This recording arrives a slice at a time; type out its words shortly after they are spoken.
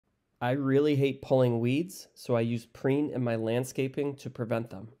I really hate pulling weeds, so I use Preen in my landscaping to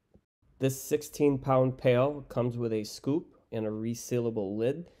prevent them. This 16-pound pail comes with a scoop and a resealable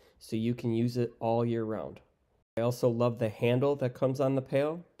lid, so you can use it all year round. I also love the handle that comes on the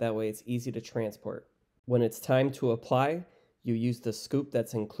pail, that way it's easy to transport. When it's time to apply, you use the scoop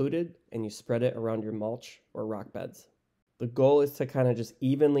that's included and you spread it around your mulch or rock beds. The goal is to kind of just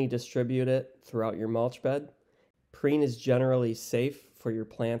evenly distribute it throughout your mulch bed. Preen is generally safe for your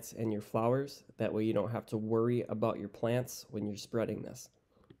plants and your flowers. That way you don't have to worry about your plants when you're spreading this.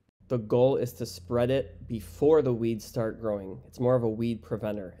 The goal is to spread it before the weeds start growing. It's more of a weed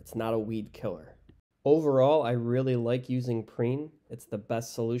preventer. It's not a weed killer. Overall, I really like using Preen. It's the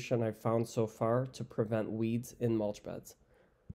best solution I've found so far to prevent weeds in mulch beds.